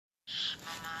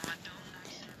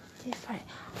different.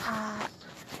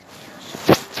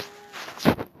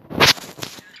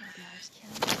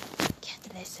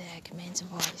 Can't listen like men's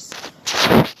voice.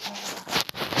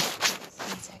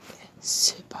 He's like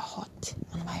super hot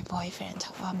on my boyfriend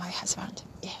or my husband.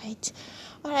 Yeah, right.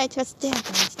 Alright, what's there going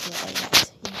to do?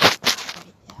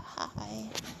 Hi.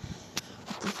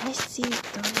 Did I see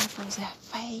the for the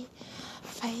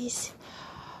face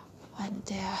and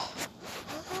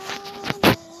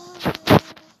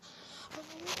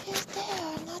because they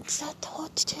are not that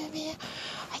hot to me,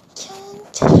 I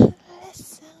can't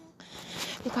listen.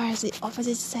 Because the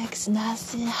opposite sex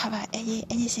nothing have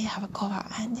anything have a cover,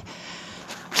 and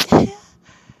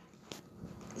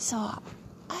so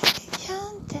I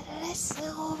can't listen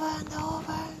over and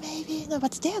over. Maybe no,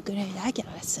 but they're great. I can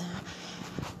listen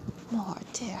more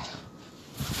too.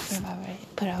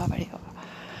 Probably.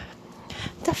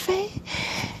 The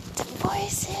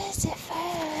voices, the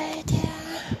idea.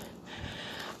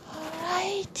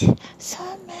 Alright,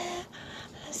 summer,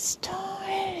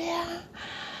 story,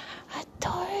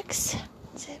 talks,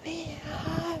 the we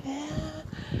have.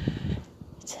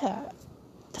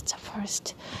 That's the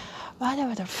first. One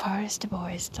of the first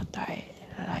boys that I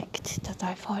liked, that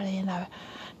I fall in love.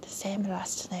 The same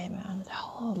last name, and the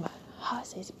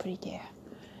house is pretty.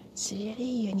 It's really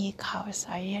unique house.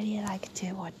 I really like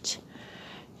to watch.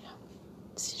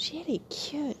 It's really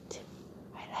cute.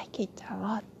 I like it a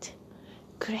lot.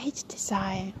 Great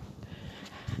design.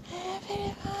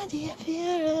 Everybody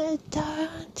feel it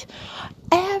out.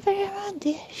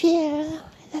 Everybody feel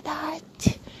the dark.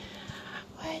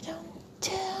 Why don't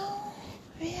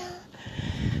we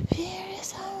feel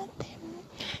something?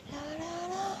 La la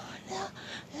la la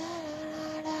la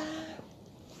la la.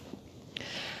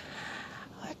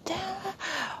 Whatever.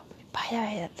 By the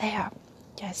way, there,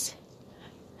 yes.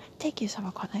 Thank you so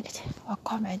much. Connect or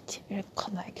comment. We'll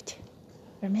connect.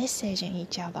 We're messaging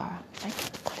each other,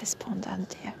 like corresponding,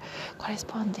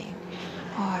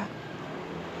 or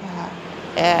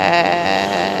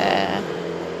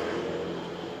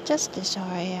just to show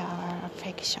our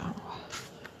affection.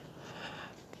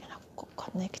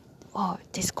 Connect. Oh,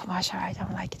 this commercial, I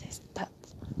don't like this. That,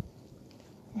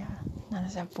 yeah, none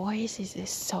of the voice is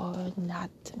so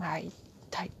not my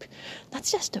type. Not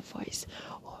just the voice,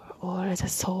 or the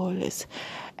souls,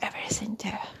 everything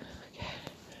there.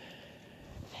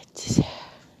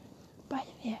 By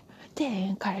the way, they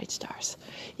encouraged us,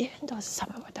 even though some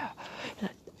of the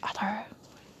other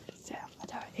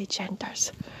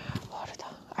agents, or the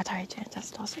other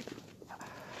agents,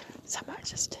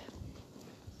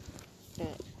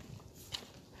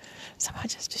 some are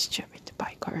just stupid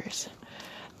bikers.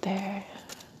 They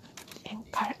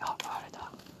encourage all the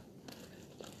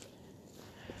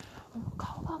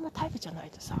顔があんまタイプじゃない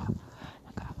とさ、なん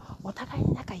かお互い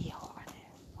に仲いい方が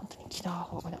ね、本当に気の合う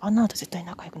方がね、あんなのと絶対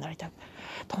仲良くなりたい、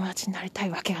友達になりたい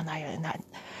わけがないよね。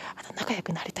あと仲良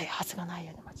くなりたいはずがない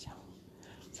よね、マジで。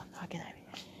そんなわけないよね。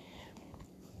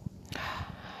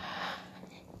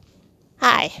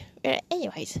Hi.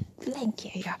 Anyways, thank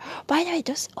you. Yeah. By the way,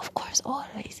 those, of course,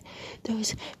 always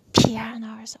those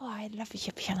pianos. Oh, I love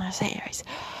your pianos. Anyways,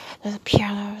 those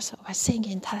pianos or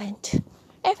singing talent.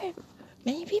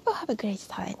 Many people have a great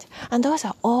talent, and those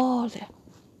are all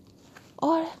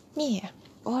me,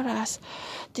 all us.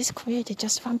 This community,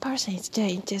 just one person is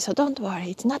doing this, so don't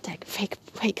worry. It's not like fake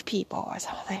people or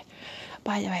something.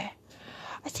 By the way,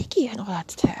 I think you know that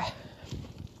too.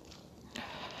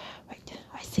 Wait,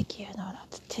 I think you know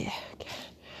that too. Okay.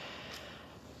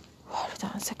 Hold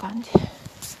on a second.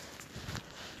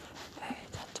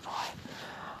 That boy.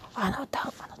 あの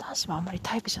男子もあんまり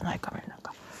タイプじゃないからね、なん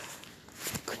か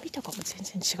組とかも全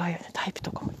然違うよね。タイプ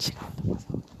とかも違うとかさ。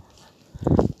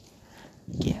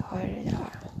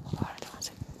hold on a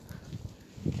second.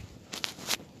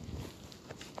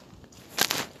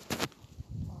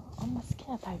 あんま好き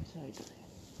なタイプじゃないとね。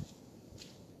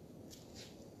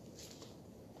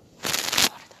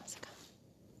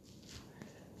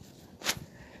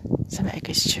Some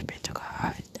like stupid と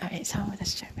か、I mean, some of the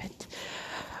stupid.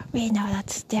 We know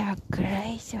that there are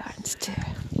great ones too.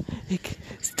 Like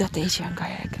that Asian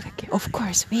guy, like of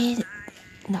course we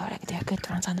know like there are good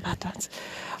ones and bad ones,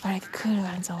 or like cool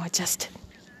ones, or just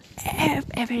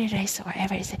every race or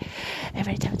every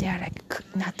time they are like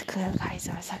not cool guys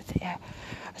or something. Yeah,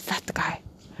 that guy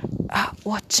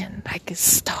watching like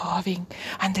starving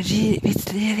and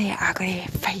with really ugly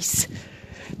face.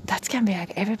 That can be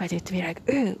like everybody to be like,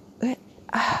 ooh,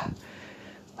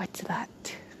 what's that?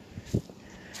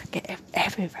 Okay,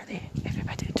 everybody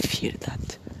would feel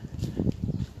that.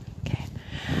 Okay,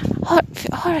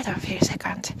 hold on for a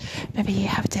second. Maybe you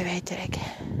have to wait like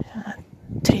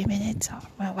 3 minutes or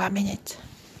 1 minute.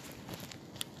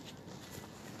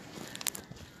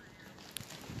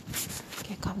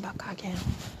 Okay, come back again.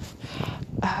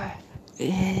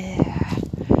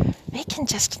 We can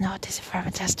just notice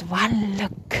from just one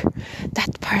look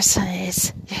that person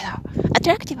is,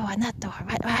 attractive or not, or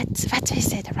what we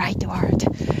say the right word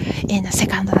in a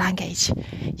second language.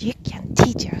 You can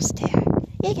teach us there.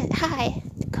 You can, hi,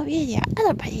 the comedian,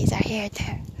 other buddies are here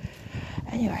too.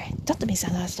 Anyway, don't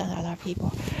misunderstand other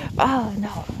people. Oh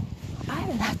no,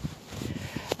 I'm not.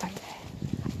 Okay.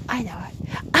 I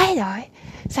know.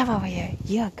 Some of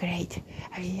you are great.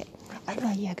 I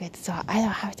know you're good, so I don't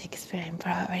have to explain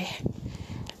probably.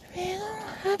 We don't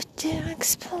have to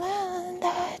explain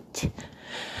that.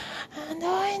 And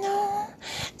I know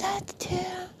that too.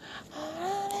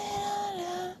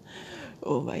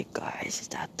 Oh my gosh,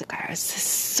 that girl's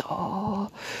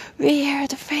so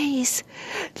weird face.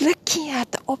 Looking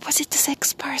at the opposite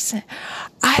sex person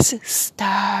as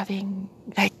stabbing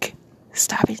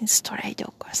straight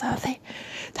or something.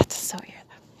 That's so weird.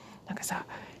 なんかさ、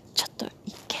ちょっと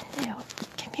一見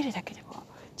見るだけでも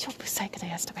超ブサイクな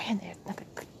やつとか変なやつ、なんか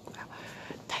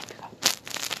タ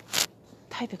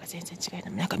イプが全然違う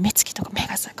の。なんか目つきとか目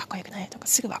がさかっこよくないとか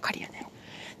すぐ分かるよね。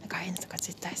なんかああいうのとか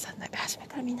絶対さ、なんか初め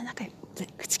からみんななんか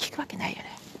口聞くわけないよね。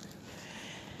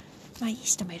まあいい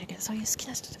人もいるけど、そういう好き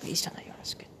な人とかいい人のよろ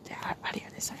しくってあるよ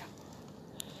ね、それは。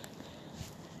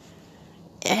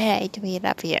Alright, we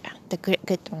love you. The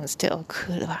good ones too,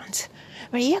 cool ones.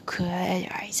 But you're cool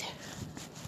anyways.